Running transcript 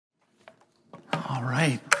All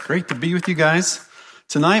right, great to be with you guys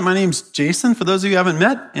tonight. My name's Jason, for those of you who haven't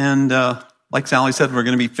met, and like Sally said, we're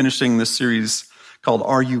going to be finishing this series called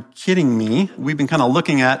Are You Kidding Me? We've been kind of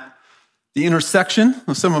looking at the intersection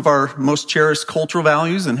of some of our most cherished cultural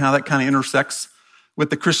values and how that kind of intersects with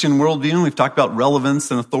the Christian worldview. And we've talked about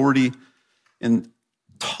relevance and authority and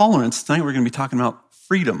tolerance. Tonight we're going to be talking about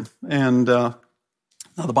freedom. And now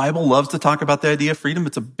the Bible loves to talk about the idea of freedom.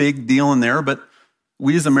 It's a big deal in there, but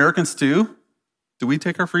we as Americans too, do we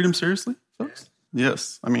take our freedom seriously, folks?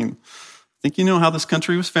 Yes. I mean, I think you know how this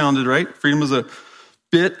country was founded, right? Freedom was a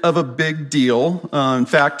bit of a big deal. In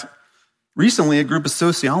fact, recently a group of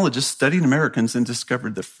sociologists studied Americans and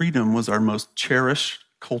discovered that freedom was our most cherished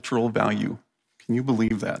cultural value. Can you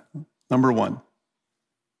believe that? Number one.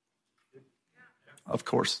 Of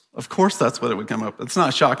course that's what it would come up. It's not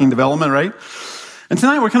a shocking development, right? And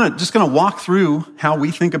tonight we're kind of just going to walk through how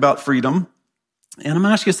we think about freedom. And I'm going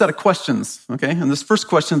to ask you a set of questions, okay? And this first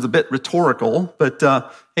question is a bit rhetorical, but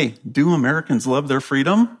hey, do Americans love their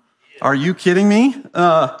freedom? Are you kidding me?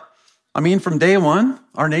 From day one,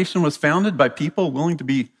 our nation was founded by people willing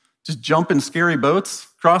to just jump in scary boats,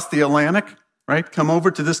 cross the Atlantic, right? Come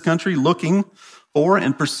over to this country looking for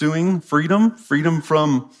and pursuing freedom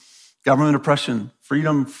from government oppression,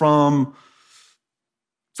 freedom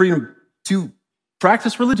to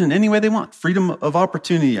practice religion any way they want, freedom of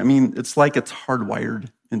opportunity. I mean, it's like it's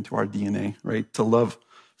hardwired into our DNA, right, to love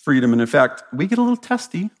freedom. And in fact, we get a little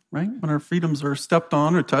testy, right, when our freedoms are stepped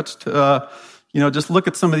on or touched. Just look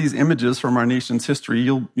at some of these images from our nation's history.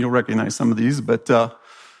 You'll recognize some of these. But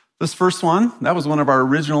this first one, that was one of our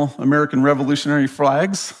original American Revolutionary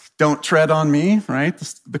flags. Don't tread on me, right?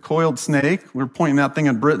 The coiled snake. We're pointing that thing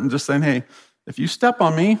in Britain, just saying, hey, if you step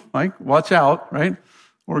on me, like, watch out, right?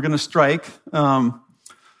 We're going to strike.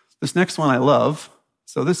 This next one I love.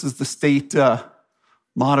 So this is the state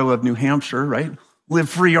motto of New Hampshire, right? Live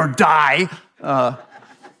free or die.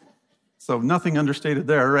 So nothing understated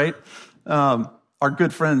there, right? Our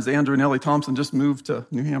good friends, Andrew and Ellie Thompson, just moved to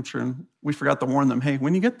New Hampshire, and we forgot to warn them, hey,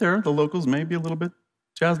 when you get there, the locals may be a little bit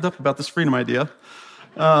jazzed up about this freedom idea.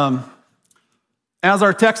 As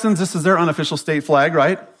our Texans, this is their unofficial state flag,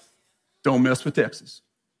 right? Don't mess with Texas,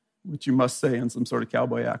 which you must say in some sort of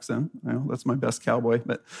cowboy accent. That's my best cowboy.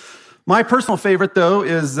 But my personal favorite, though,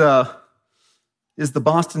 is the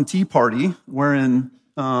Boston Tea Party, wherein,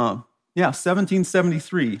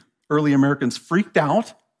 1773, early Americans freaked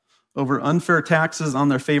out over unfair taxes on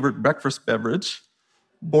their favorite breakfast beverage,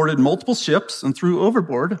 boarded multiple ships, and threw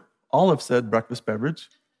overboard all of said breakfast beverage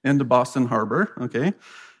into Boston Harbor, okay?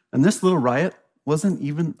 And this little riot wasn't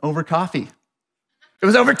even over coffee. It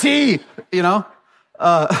was over tea,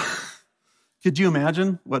 Could you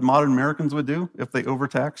imagine what modern Americans would do if they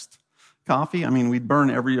overtaxed coffee? I mean, we'd burn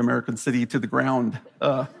every American city to the ground.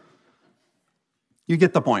 You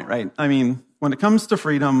get the point, right? I mean, when it comes to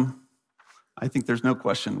freedom, I think there's no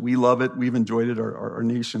question. We love it. We've enjoyed it. Our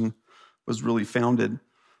nation was really founded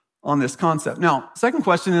on this concept. Now, second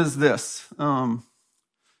question is this. Do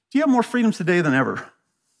you have more freedom today than ever?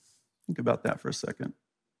 Think about that for a second.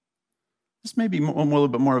 This may be a little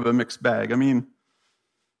bit more of a mixed bag. I mean,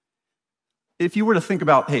 if you were to think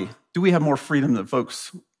about, hey, do we have more freedom than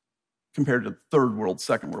folks compared to third world,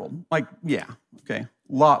 second world? Like, yeah, okay. A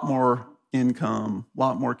lot more income, a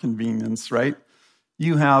lot more convenience, right?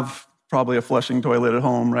 You have probably a flushing toilet at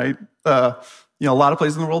home, right? A lot of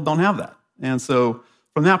places in the world don't have that. And so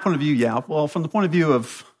from that point of view, yeah. Well, from the point of view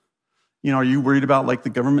of, are you worried about like the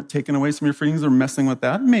government taking away some of your freedoms or messing with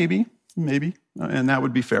that? Maybe, and that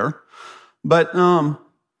would be fair. But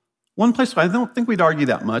one place I don't think we'd argue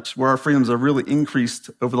that much, where our freedoms have really increased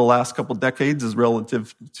over the last couple of decades, is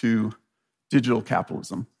relative to digital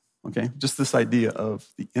capitalism, okay? Just this idea of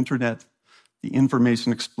the internet, the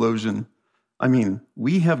information explosion. I mean,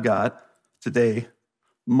 we have got today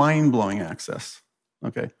mind-blowing access,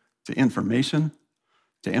 okay, to information,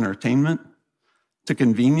 to entertainment, to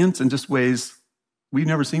convenience in just ways we've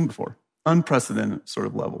never seen before. Unprecedented sort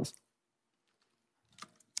of levels.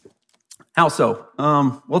 How so?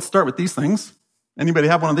 Let's start with these things. Anybody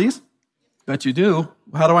have one of these? Bet you do.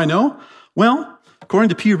 How do I know? Well, according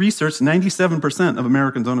to Pew Research, 97% of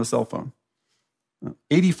Americans own a cell phone,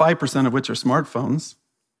 85% of which are smartphones.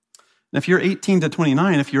 And if you're 18 to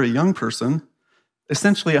 29, if you're a young person,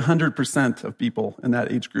 essentially 100% of people in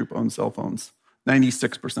that age group own cell phones,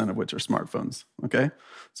 96% of which are smartphones, okay?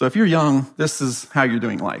 So if you're young, this is how you're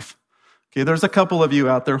doing life. Okay, there's a couple of you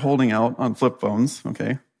out there holding out on flip phones,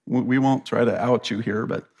 okay? We won't try to out you here,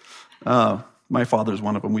 but my father's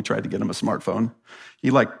one of them. We tried to get him a smartphone.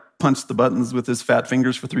 He punched the buttons with his fat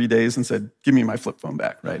fingers for 3 days and said, give me my flip phone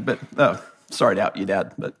back, right? But sorry to out you,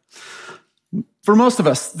 Dad. But for most of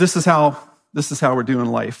us, this is how we're doing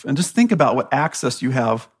life. And just think about what access you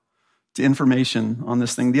have to information on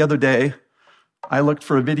this thing. The other day, I looked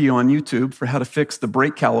for a video on YouTube for how to fix the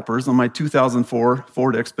brake calipers on my 2004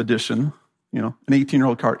 Ford Expedition, an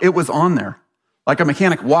 18-year-old car. It was on there, like a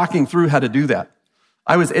mechanic walking through how to do that.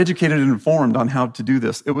 I was educated and informed on how to do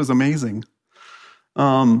this. It was amazing.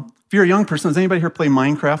 If you're a young person, does anybody here play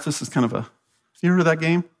Minecraft? This is kind of you heard of that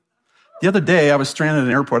game? The other day, I was stranded at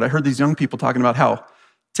an airport. I heard these young people talking about how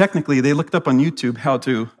technically they looked up on YouTube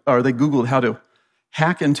they Googled how to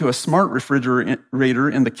hack into a smart refrigerator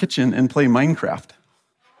in the kitchen and play Minecraft.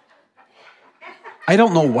 I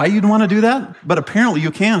don't know why you'd want to do that, but apparently you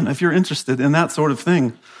can if you're interested in that sort of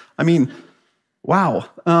thing. I mean, wow.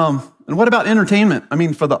 And what about entertainment? I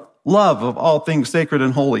mean, for the love of all things sacred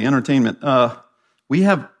and holy, entertainment. We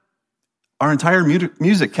have our entire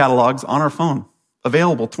music catalogs on our phone,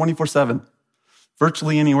 available 24/7,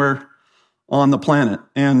 virtually anywhere on the planet.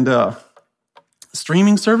 And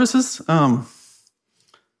streaming services,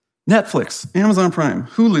 Netflix, Amazon Prime,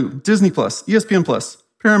 Hulu, Disney Plus, ESPN Plus,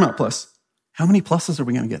 Paramount Plus. How many pluses are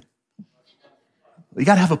we going to get? You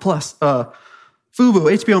got to have a plus. Fubo,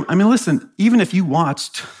 HBO. I mean, listen, even if you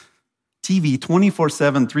watched TV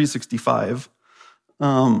 24/7, 365,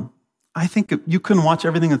 I think you couldn't watch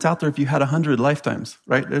everything that's out there if you had 100 lifetimes,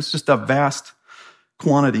 right? There's just a vast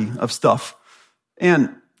quantity of stuff.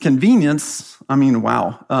 And convenience, I mean,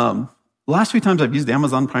 wow. The last few times I've used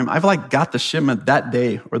Amazon Prime, I've got the shipment that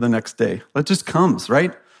day or the next day. It just comes,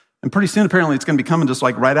 right? And pretty soon, apparently, it's going to be coming just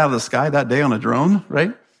right out of the sky that day on a drone,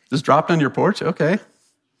 right? Just dropped on your porch, okay.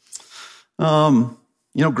 Grubhub,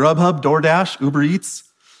 DoorDash, Uber Eats.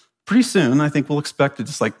 Pretty soon, I think we'll expect to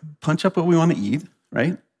just punch up what we want to eat,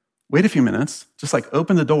 right? Wait a few minutes, just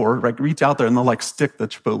open the door, reach out there, and they'll stick the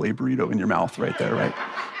Chipotle burrito in your mouth right there, right?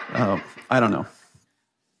 I don't know.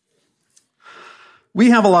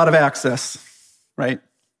 We have a lot of access, right,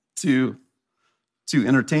 to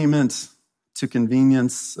entertainment, to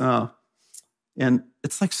convenience, and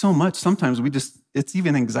it's so much. Sometimes it's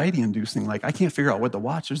even anxiety-inducing. I can't figure out what to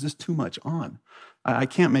watch. There's just too much on. I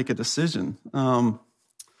can't make a decision.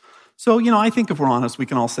 So, I think if we're honest, we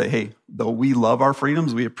can all say, hey, though we love our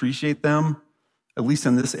freedoms, we appreciate them, at least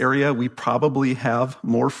in this area, we probably have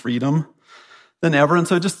more freedom than ever. And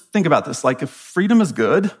so just think about this. If freedom is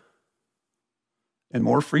good and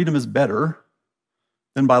more freedom is better,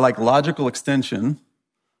 then by logical extension,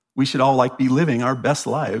 we should all be living our best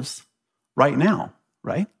lives right now,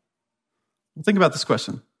 right? Well, think about this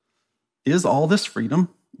question. Is all this freedom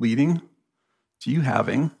leading to you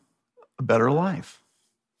having a better life?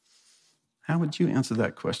 How would you answer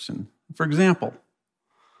that question? For example,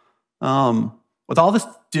 with all this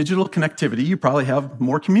digital connectivity, you probably have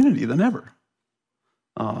more community than ever.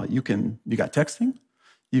 You got texting,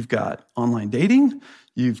 you've got online dating,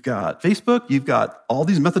 you've got Facebook, you've got all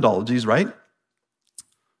these methodologies, right?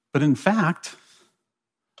 But in fact,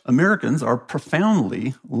 Americans are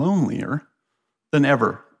profoundly lonelier than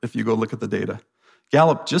ever if you go look at the data.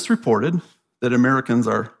 Gallup just reported that Americans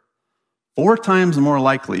are 4 times more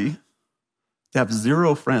likely to have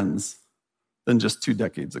 0 friends than just 2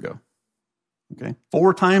 decades ago. Okay?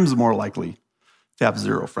 4 times more likely to have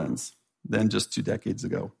 0 friends than just 2 decades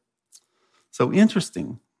ago. So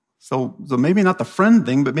interesting. So maybe not the friend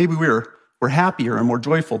thing, but maybe we're happier and more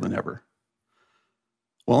joyful than ever.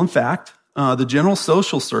 Well, in fact, the General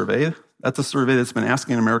Social Survey, that's a survey that's been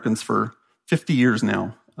asking Americans for 50 years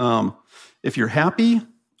now. If you're happy,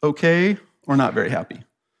 okay, or not very happy.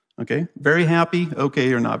 Okay, very happy,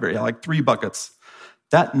 okay, or not very, 3 buckets.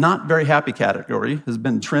 That not very happy category has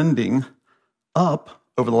been trending up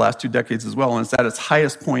over the last 2 decades as well, and it's at its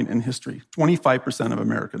highest point in history. 25% of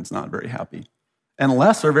Americans not very happy. And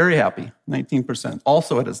less are very happy, 19%,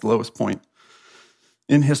 also at its lowest point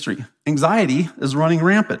in history. Anxiety is running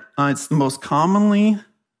rampant. It's the most commonly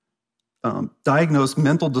diagnosed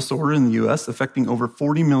mental disorder in the U.S., affecting over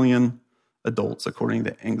 40 million adults, according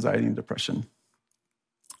to Anxiety and Depression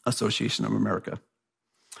Association of America.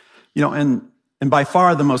 And by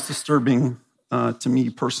far the most disturbing to me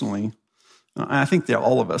personally, I think that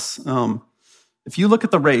all of us, if you look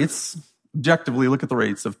at the rates, objectively look at the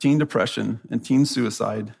rates of teen depression and teen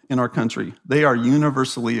suicide in our country, they are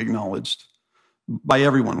universally acknowledged by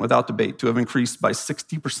everyone without debate to have increased by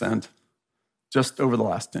 60% just over the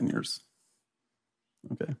last 10 years.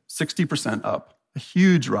 Okay, 60% up, a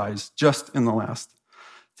huge rise just in the last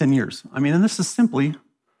 10 years. And this is simply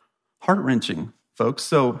heart-wrenching, folks.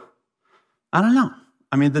 So, I don't know.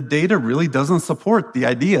 The data really doesn't support the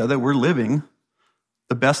idea that we're living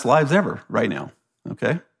the best lives ever right now,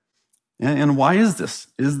 okay? And why is this?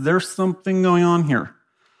 Is there something going on here?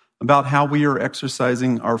 about how we are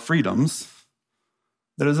exercising our freedoms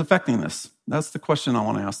that is affecting this? That's the question I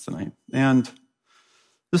want to ask tonight. And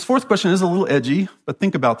this fourth question is a little edgy, but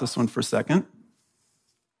think about this one for a second.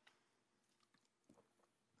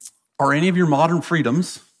 Are any of your modern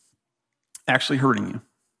freedoms actually hurting you?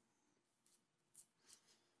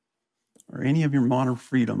 Are any of your modern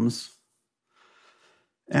freedoms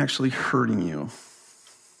actually hurting you?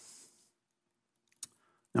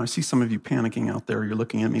 Now, I see some of you panicking out there. You're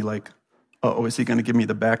looking at me like, oh, is he going to give me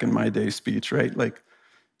the back in my day speech, right? Like,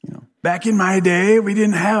 back in my day, we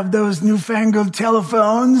didn't have those newfangled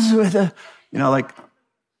telephones with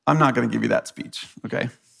I'm not going to give you that speech, okay?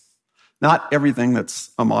 Not everything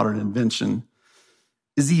that's a modern invention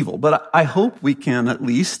is evil, but I hope we can at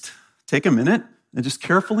least take a minute and just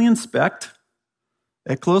carefully inspect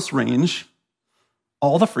at close range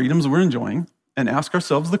all the freedoms we're enjoying and ask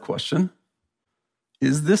ourselves the question,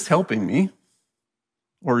 is this helping me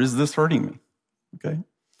or is this hurting me? Okay?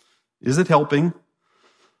 Is it helping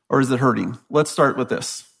or is it hurting? Let's start with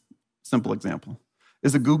this simple example.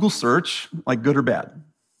 Is a Google search good or bad?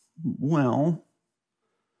 Well,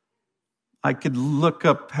 I could look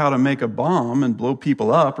up how to make a bomb and blow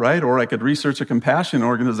people up, right? Or I could research a compassion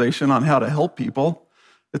organization on how to help people.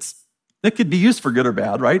 It could be used for good or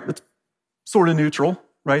bad, right? It's sort of neutral,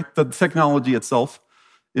 right? The technology itself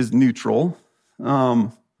is neutral.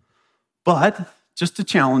 But just to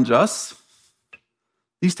challenge us,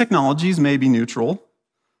 these technologies may be neutral,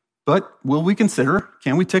 but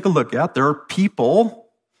can we take a look at, there are people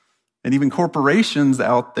and even corporations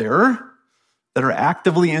out there that are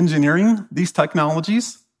actively engineering these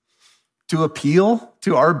technologies to appeal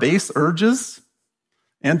to our base urges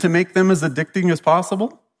and to make them as addicting as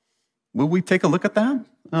possible? Will we take a look at that?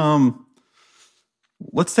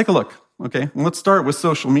 Let's take a look, okay? Let's start with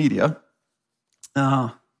social media.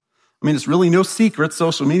 It's really no secret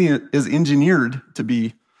social media is engineered to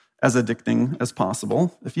be as addicting as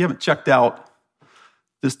possible. If you haven't checked out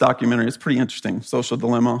this documentary, it's pretty interesting, Social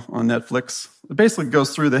Dilemma on Netflix. It basically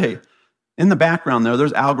goes through in the background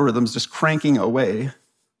there's algorithms just cranking away,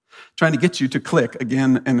 trying to get you to click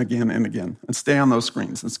again and again and again and stay on those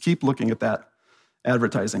screens. Let's keep looking at that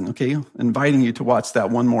advertising, okay? Inviting you to watch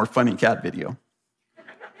that one more funny cat video.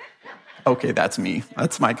 Okay, that's me.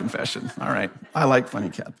 That's my confession. All right. I like funny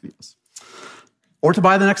cat videos. Or to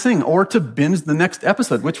buy the next thing, or to binge the next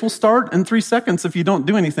episode, which will start in 3 seconds if you don't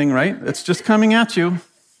do anything, right? It's just coming at you.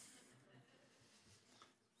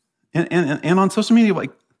 And on social media,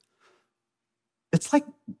 it's like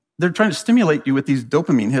they're trying to stimulate you with these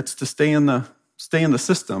dopamine hits to stay in the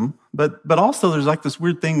system. But also there's this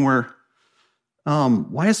weird thing where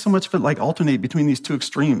why is so much of it alternate between these two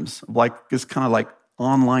extremes of this kind of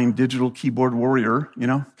online digital keyboard warrior,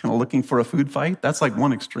 kind of looking for a food fight? That's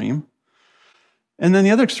one extreme. And then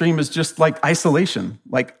the other extreme is just isolation,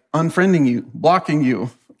 unfriending you, blocking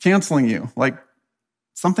you, canceling you.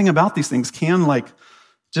 Something about these things can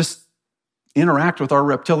just interact with our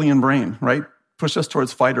reptilian brain, right? Push us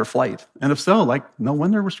towards fight or flight. And if so, no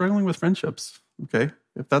wonder we're struggling with friendships, okay?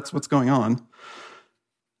 If that's what's going on.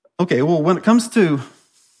 Okay, well, when it comes to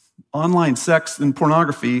online sex and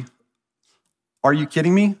pornography, are you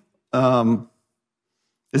kidding me?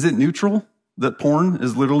 Is it neutral that porn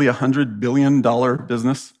is literally a $100 billion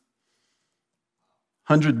business?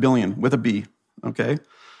 100 billion with a B, okay?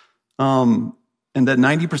 And that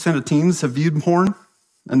 90% of teens have viewed porn,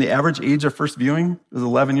 and the average age of first viewing is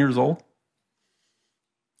 11 years old.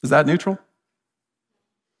 Is that neutral?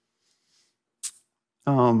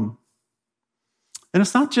 And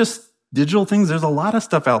it's not just digital things. There's a lot of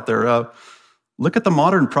stuff out there. Look at the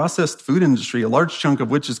modern processed food industry, a large chunk of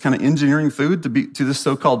which is kind of engineering food to this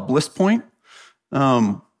so-called bliss point.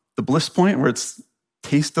 The bliss point where it's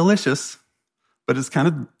tastes delicious, but it's kind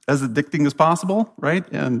of as addicting as possible, right?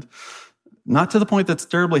 And not to the point that's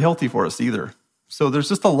terribly healthy for us either. So there's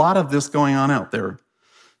just a lot of this going on out there.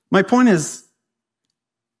 My point is,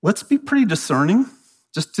 let's be pretty discerning,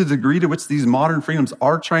 just to the degree to which these modern freedoms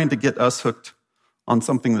are trying to get us hooked on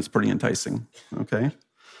something that's pretty enticing, okay?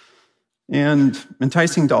 And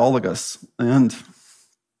enticing to all of us. And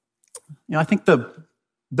I think the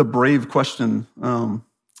brave question that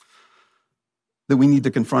we need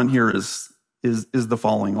to confront here is the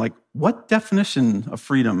following. What definition of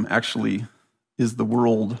freedom actually is the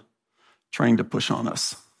world trying to push on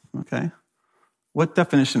us, okay? What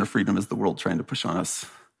definition of freedom is the world trying to push on us?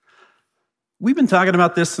 We've been talking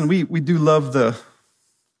about this, and we do love the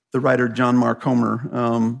writer John Mark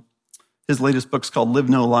Comer. His latest book's called Live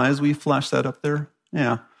No Lies. We flash that up there.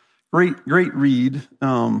 Yeah, great read.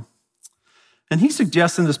 And he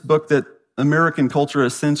suggests in this book that American culture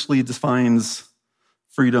essentially defines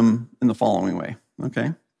freedom in the following way,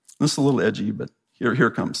 okay? This is a little edgy, but here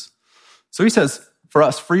it comes. So he says, for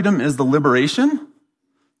us, freedom is the liberation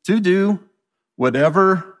to do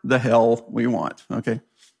whatever the hell we want, okay?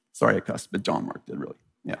 Sorry I cussed, but John Mark did really,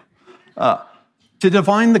 yeah. To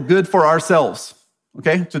define the good for ourselves,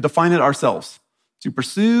 okay? To define it ourselves. To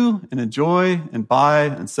pursue and enjoy and buy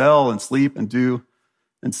and sell and sleep and do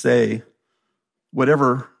and say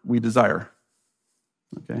whatever we desire,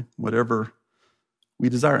 okay? Whatever we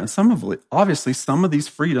desire. And obviously, some of these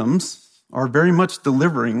freedoms are very much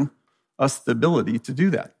delivering us the ability to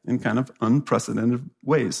do that in kind of unprecedented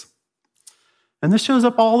ways. And this shows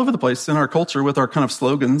up all over the place in our culture with our kind of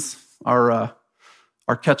slogans, our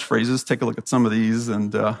catchphrases. Take a look at some of these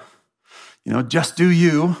and, just do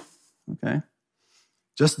you, okay?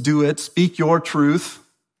 Just do it. Speak your truth.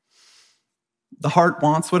 The heart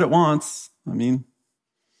wants what it wants. I mean,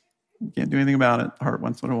 you can't do anything about it. The heart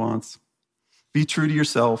wants what it wants. Be true to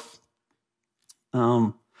yourself.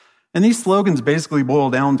 And these slogans basically boil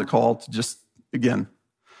down to call to just, again,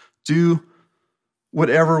 do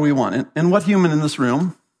whatever we want. And what human in this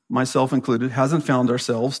room, myself included, hasn't found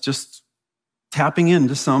ourselves just tapping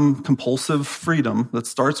into some compulsive freedom that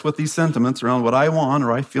starts with these sentiments around what I want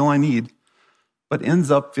or I feel I need, but ends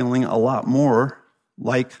up feeling a lot more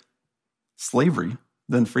like slavery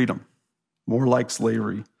than freedom. More like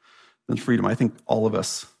slavery than freedom. I think all of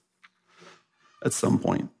us at some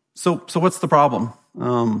point. So what's the problem?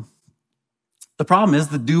 The problem is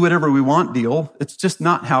the do whatever we want deal. It's just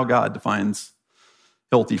not how God defines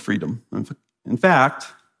healthy freedom. In fact,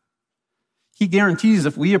 he guarantees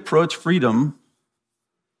if we approach freedom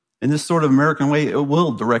in this sort of American way, it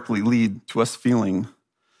will directly lead to us feeling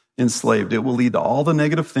enslaved. It will lead to all the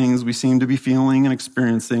negative things we seem to be feeling and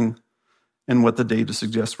experiencing and what the data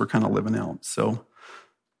suggests we're kind of living out. So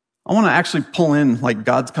I want to actually pull in like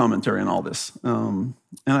God's commentary on all this. And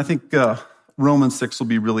I think Romans 6 will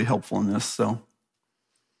be really helpful in this. So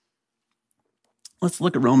let's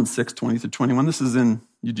look at Romans 6, 20 through 21. This is in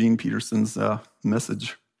Eugene Peterson's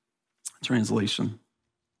Message translation.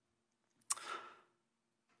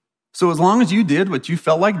 So as long as you did what you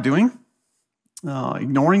felt like doing,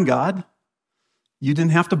 ignoring God, you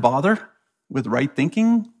didn't have to bother with right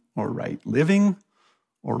thinking or right living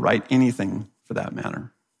or right anything for that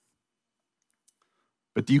matter.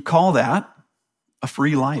 But do you call that a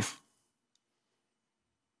free life?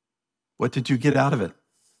 What did you get out of it?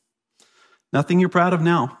 Nothing you're proud of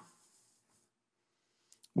now.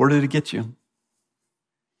 Where did it get you?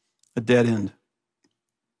 A dead end.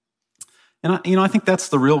 And I think that's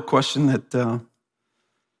the real question that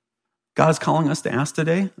God is calling us to ask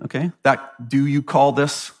today, okay? That do you call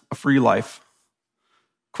this a free life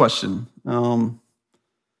question?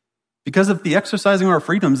 Because if the exercising of our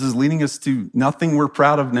freedoms is leading us to nothing we're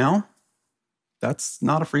proud of now, that's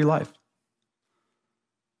not a free life.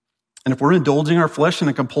 And if we're indulging our flesh in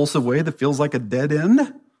a compulsive way that feels like a dead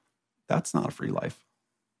end, that's not a free life.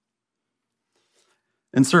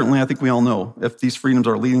 And certainly, I think we all know if these freedoms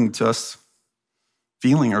are leading to us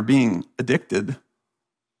feeling or being addicted,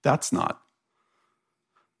 that's not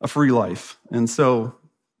a free life. And so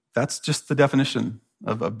that's just the definition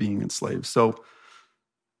of being enslaved. So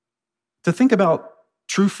to think about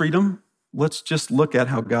true freedom, let's just look at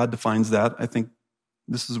how God defines that. I think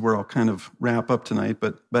this is where I'll kind of wrap up tonight.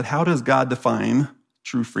 But how does God define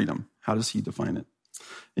true freedom? How does he define it?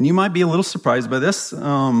 And you might be a little surprised by this. It's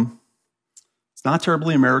not a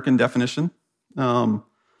terribly American definition.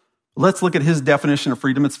 Let's look at his definition of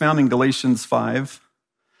freedom. It's found in Galatians 5.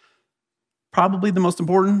 Probably the most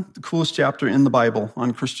important, the coolest chapter in the Bible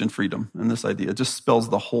on Christian freedom and this idea. It just spells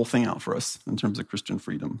the whole thing out for us in terms of Christian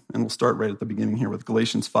freedom. And we'll start right at the beginning here with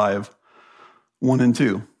Galatians 5, 1 and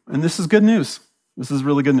 2. And this is good news. This is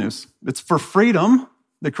really good news. It's for freedom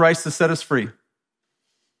that Christ has set us free.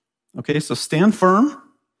 Okay, so stand firm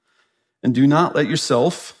and do not let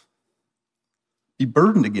yourself be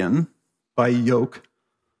burdened again by a yoke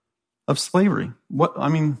of slavery.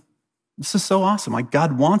 This is so awesome. Like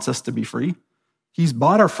God wants us to be free. He's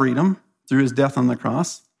bought our freedom through his death on the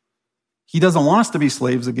cross. He doesn't want us to be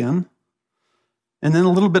slaves again. And then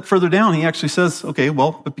a little bit further down, he actually says, okay,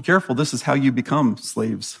 well, but be careful. This is how you become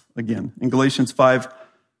slaves again. In Galatians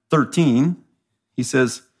 5:13, he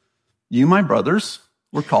says, you, my brothers,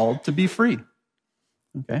 were called to be free.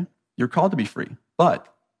 Okay? You're called to be free.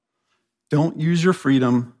 But don't use your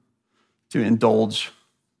freedom to indulge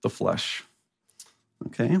the flesh.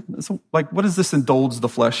 Okay? So, what is this indulge the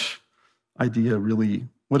flesh idea really?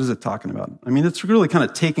 What is it talking about? I mean, it's really kind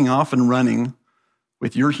of taking off and running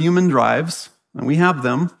with your human drives, and we have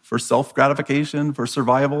them for self-gratification, for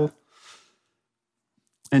survival,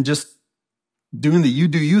 and just doing the you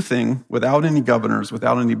do you thing without any governors,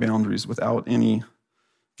 without any boundaries, without any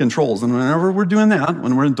controls. And whenever we're doing that,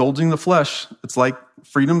 when we're indulging the flesh, it's like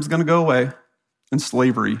freedom's going to go away and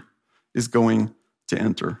slavery is going to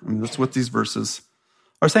enter. I mean, that's what these verses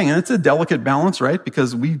are saying. And it's a delicate balance, right?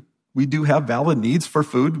 Because we do have valid needs for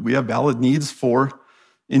food. We have valid needs for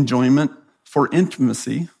enjoyment, for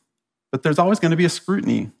intimacy. But there's always going to be a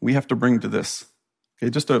scrutiny we have to bring to this. Okay,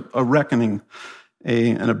 just a reckoning,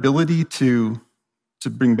 an ability to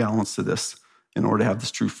bring balance to this in order to have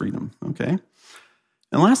this true freedom, okay?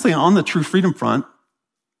 And lastly, on the true freedom front,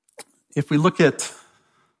 if we look at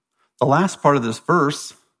the last part of this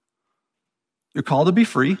verse, you're called to be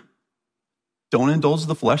free. Don't indulge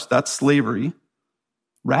the flesh. That's slavery.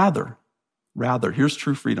 Rather, here's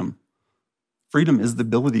true freedom. Freedom is the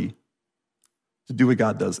ability to do what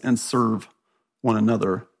God does and serve one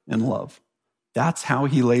another in love. That's how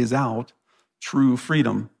he lays out true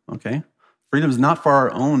freedom, okay? Freedom is not for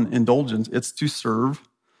our own indulgence. It's to serve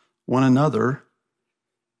one another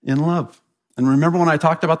in love. And remember when I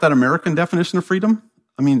talked about that American definition of freedom?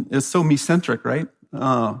 I mean, it's so me-centric, right?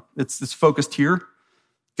 It's focused here.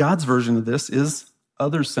 God's version of this is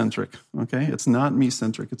other-centric, okay? It's not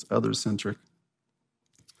me-centric, it's other-centric.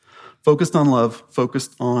 Focused on love,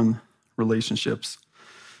 focused on relationships.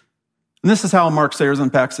 And this is how Mark Sayers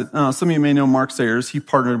unpacks it. Some of you may know Mark Sayers. He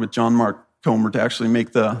partnered with John Mark Comer to actually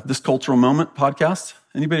make This Cultural Moment podcast.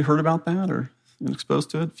 Anybody heard about that or been exposed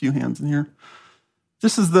to it? A few hands in here.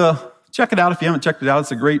 Check it out if you haven't checked it out.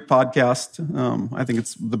 It's a great podcast. I think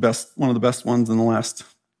it's one of the best ones in the last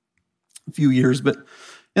few years. But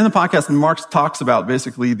in the podcast, Mark talks about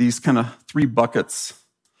basically these kind of three buckets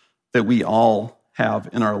that we all have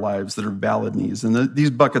in our lives that are valid needs. And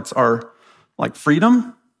these buckets are like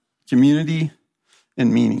freedom, community,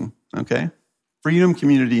 and meaning, okay? Freedom,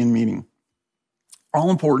 community, and meaning. All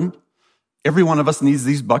important. Every one of us needs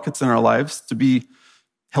these buckets in our lives to be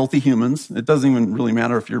healthy humans. It doesn't even really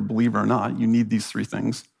matter if you're a believer or not. You need these three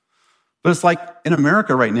things. But it's like in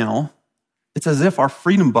America right now, it's as if our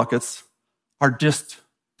freedom buckets are just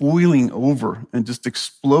boiling over and just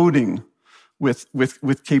exploding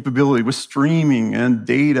with capability, with streaming and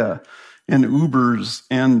data and Ubers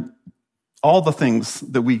and all the things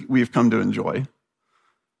that we've come to enjoy.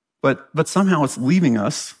 But somehow it's leaving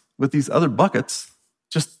us with these other buckets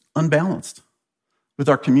just unbalanced, with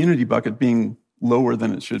our community bucket being lower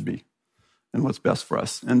than it should be and what's best for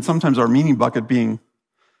us. And sometimes our meaning bucket being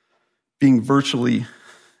virtually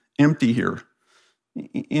empty here.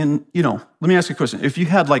 And, let me ask you a question. If you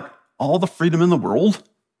had like all the freedom in the world,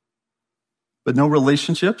 but no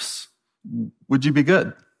relationships, would you be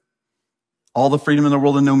good? All the freedom in the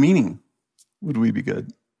world and no meaning, would we be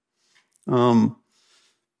good? And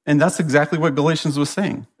that's exactly what Galatians was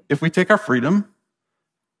saying. If we take our freedom,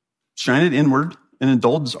 shine it inward, and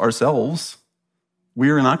indulge ourselves, we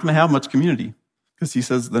are not going to have much community, because he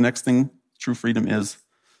says the next thing true freedom is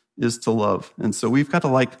to love. And so we've got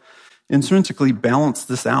to intrinsically balance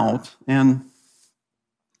this out. And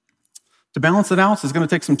to balance it out is going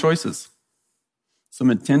to take some choices, some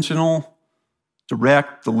intentional,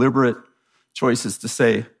 direct, deliberate choices to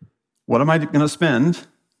say, what am I going to spend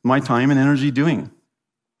my time and energy doing?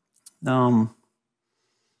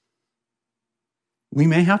 We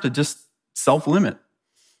may have to just self-limit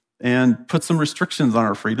and put some restrictions on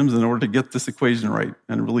our freedoms in order to get this equation right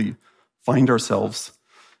and really find ourselves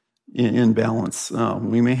in balance.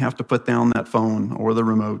 We may have to put down that phone or the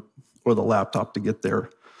remote or the laptop to get there.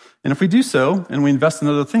 And if we do so and we invest in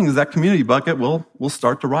other things, that community bucket will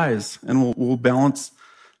start to rise and we'll balance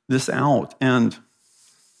this out. And,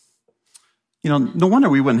 no wonder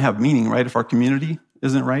we wouldn't have meaning, right, if our community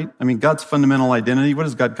isn't right. I mean, God's fundamental identity, what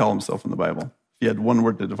does God call himself in the Bible? If he had one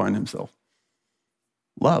word to define himself.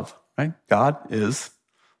 Love, right? God is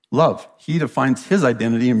love. He defines his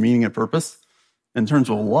identity and meaning and purpose in terms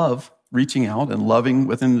of love, reaching out and loving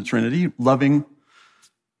within the Trinity, loving.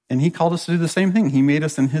 And he called us to do the same thing. He made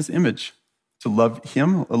us in his image to love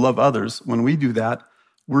him, love others. When we do that,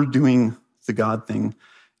 we're doing the God thing.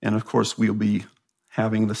 And of course, we'll be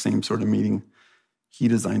having the same sort of meeting he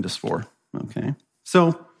designed us for, okay?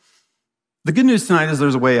 So the good news tonight is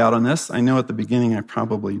there's a way out on this. I know at the beginning I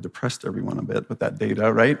probably depressed everyone a bit with that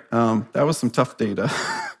data, right? That was some tough data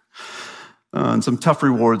and some tough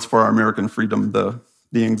rewards for our American freedom, the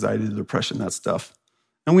anxiety, the depression, that stuff.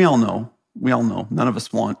 And we all know, none of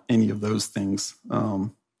us want any of those things.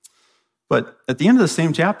 But at the end of the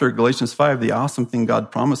same chapter, Galatians 5, the awesome thing God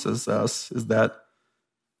promises us is that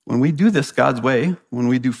when we do this God's way, when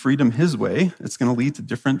we do freedom his way, it's going to lead to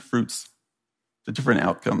different fruits, to different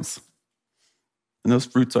outcomes. And those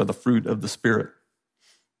fruits are the fruit of the Spirit.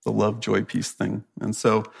 the love, joy, peace thing. And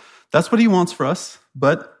so that's what he wants for us.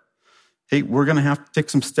 But hey, we're going to have to take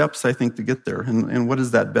some steps, I think, to get there. And what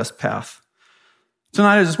is that best path?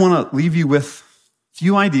 Tonight, I just want to leave you with a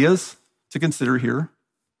few ideas to consider here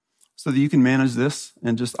so that you can manage this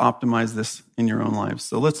and just optimize this in your own lives.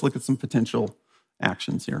 So let's look at some potential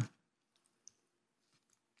actions here.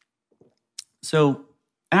 So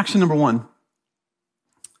action number one,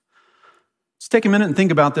 let's take a minute and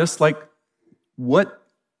think about this. Like, what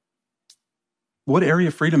area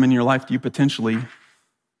of freedom in your life do you potentially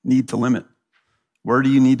need to limit? Where do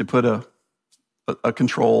you need to put a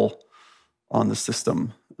control on the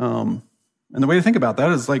system? And the way to think about that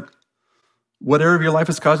is like, what area of your life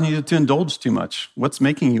is causing you to indulge too much? What's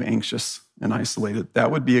making you anxious and isolated?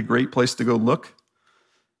 That would be a great place to go look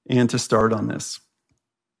and to start on this.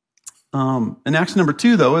 And action number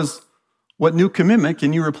two, though, is what new commitment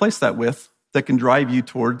can you replace that with that can drive you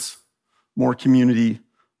towards more community,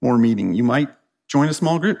 more meeting? You might join a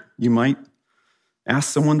small group. You might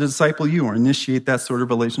ask someone to disciple you or initiate that sort of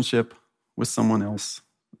relationship with someone else.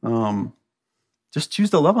 Just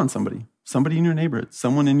choose to love on somebody in your neighborhood,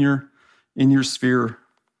 someone in your sphere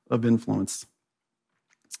of influence.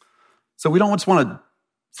 So we don't just want to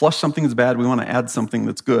flush something that's bad. We want to add something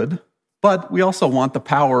that's good. But we also want the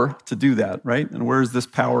power to do that, right? And where is this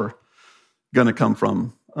power going to come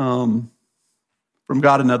from? From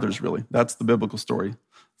God and others, really. That's the biblical story.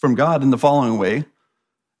 From God in the following way.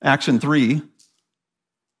 Action 3,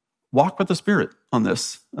 walk with the Spirit on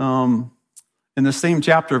this. In the same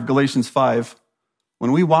chapter of Galatians 5,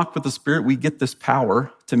 when we walk with the Spirit, we get this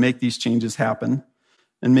power to make these changes happen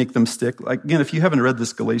and make them stick. Like, again, if you haven't read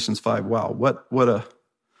this Galatians 5, wow, what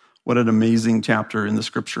an amazing chapter in the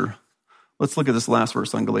Scripture. Let's look at this last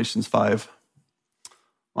verse on Galatians 5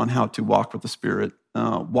 on how to walk with the Spirit.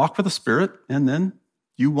 Walk with the Spirit, and then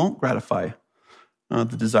you won't gratify the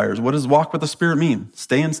desires. What does walk with the Spirit mean?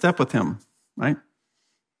 Stay in step with Him, right?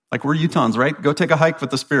 Like we're Utahns, right? Go take a hike with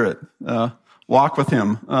the Spirit. Walk with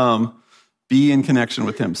Him. Be in connection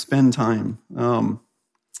with Him. Spend time. And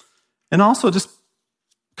also just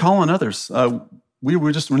call on others.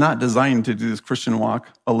 We're not designed to do this Christian walk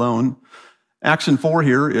alone. Action 4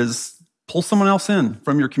 here is pull someone else in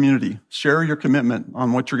from your community. Share your commitment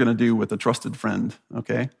on what you're going to do with a trusted friend,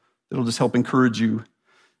 okay? It'll just help encourage you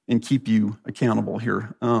and keep you accountable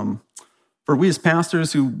here. For we as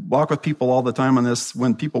pastors who walk with people all the time on this,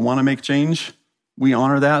 when people want to make change, we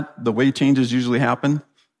honor that. The way changes usually happen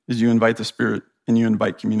is you invite the Spirit and you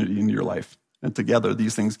invite community into your life. And together,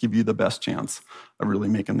 these things give you the best chance of really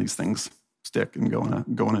making these things stick and go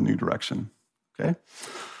in a new direction, okay?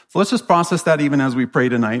 So let's just process that even as we pray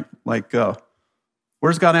tonight. Like,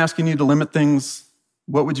 where's God asking you to limit things?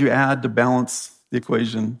 What would you add to balance the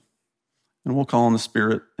equation? And we'll call on the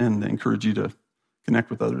Spirit and encourage you to connect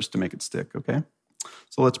with others to make it stick, okay?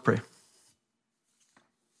 So let's pray.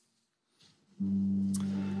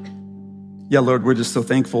 Yeah, Lord, we're just so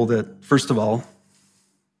thankful that, first of all,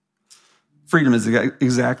 freedom is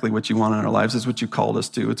exactly what you want in our lives. It's what you called us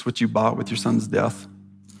to. It's what you bought with your Son's death.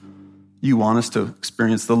 You want us to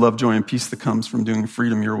experience the love, joy, and peace that comes from doing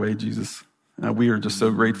freedom your way, Jesus. We are just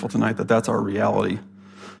so grateful tonight that that's our reality.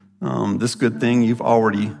 This good thing you've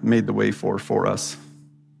already made the way for us.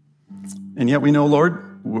 And yet we know,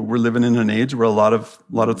 Lord, we're living in an age where a lot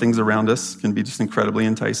of things around us can be just incredibly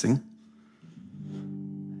enticing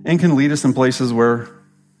and can lead us in places where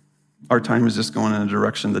our time is just going in a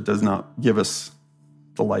direction that does not give us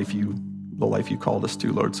the life you called us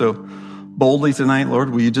to, Lord. So boldly tonight, Lord,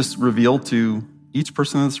 will you just reveal to each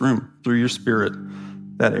person in this room through your Spirit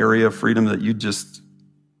that area of freedom that you just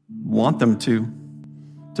want them to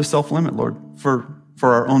self-limit, Lord, for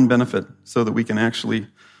our own benefit so that we can actually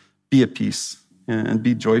be at peace and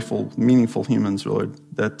be joyful, meaningful humans, Lord,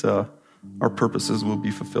 that our purposes will be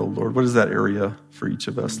fulfilled, Lord. What is that area for each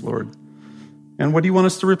of us, Lord? And what do you want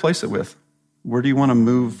us to replace it with? Where do you want to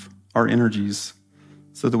move our energies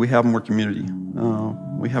so that we have more community,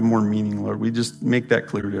 we have more meaning, Lord? We just make that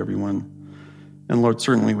clear to everyone. And Lord,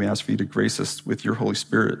 certainly we ask for you to grace us with your Holy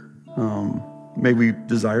Spirit. May we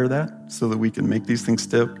desire that so that we can make these things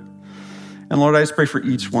stick. And Lord, I just pray for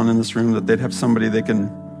each one in this room that they'd have somebody they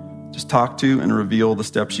can just talk to and reveal the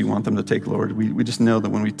steps you want them to take, Lord. We just know that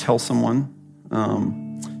when we tell someone,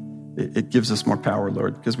 it gives us more power,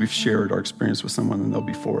 Lord, because we've shared our experience with someone and they'll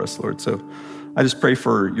be for us, Lord. So I just pray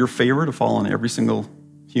for your favor to fall on every single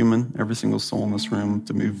human, every single soul in this room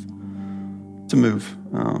to move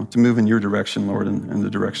in your direction, Lord, and the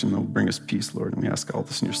direction that will bring us peace, Lord. And we ask all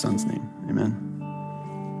this in your Son's name. Amen.